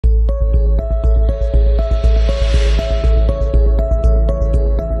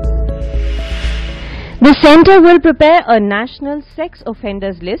The centre will prepare a national sex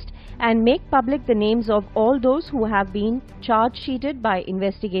offenders list and make public the names of all those who have been charge-sheeted by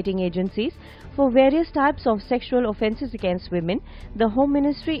investigating agencies for various types of sexual offences against women, the Home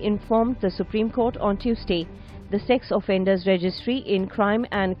Ministry informed the Supreme Court on Tuesday. The Sex Offenders Registry in Crime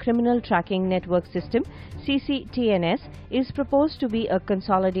and Criminal Tracking Network System (CCTNS) is proposed to be a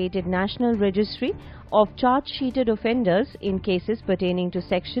consolidated national registry of charge-sheeted offenders in cases pertaining to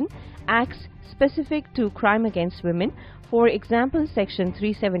acts specific to crime against women, for example Section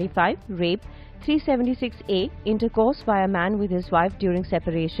 375 rape, 376A intercourse by a man with his wife during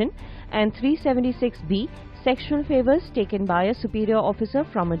separation, and 376B sexual favors taken by a superior officer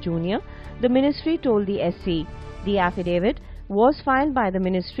from a junior, the ministry told the SC. The affidavit was filed by the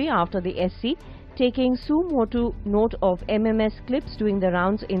ministry after the SC, taking suo motu note of MMS clips doing the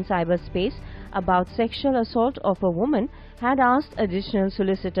rounds in cyberspace about sexual assault of a woman, had asked Additional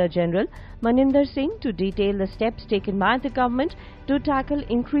Solicitor General Maninder Singh to detail the steps taken by the government to tackle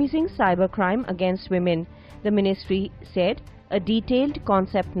increasing cybercrime against women. The ministry said a detailed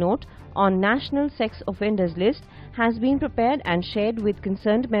concept note on National Sex Offenders List has been prepared and shared with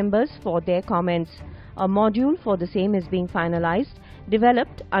concerned members for their comments. A module for the same is being finalized,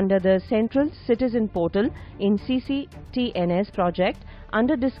 developed under the Central Citizen Portal in CCTNS project,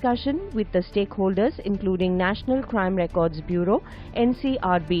 under discussion with the stakeholders including National Crime Records Bureau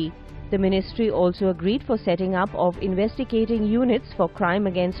 (NCRB). The ministry also agreed for setting up of investigating units for crime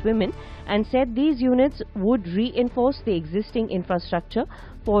against women and said these units would reinforce the existing infrastructure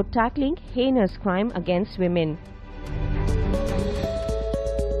for tackling heinous crime against women.